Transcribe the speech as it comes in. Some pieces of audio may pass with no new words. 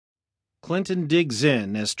Clinton Digs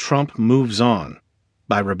In as Trump Moves On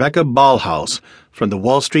by Rebecca Ballhaus from the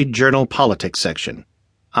Wall Street Journal Politics section.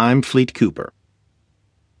 I'm Fleet Cooper.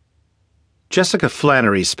 Jessica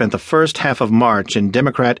Flannery spent the first half of March in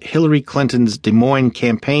Democrat Hillary Clinton's Des Moines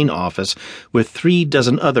campaign office with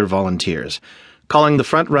 36 other volunteers, calling the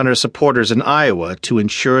frontrunner supporters in Iowa to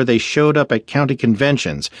ensure they showed up at county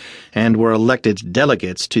conventions and were elected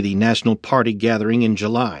delegates to the National Party gathering in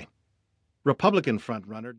July. Republican frontrunner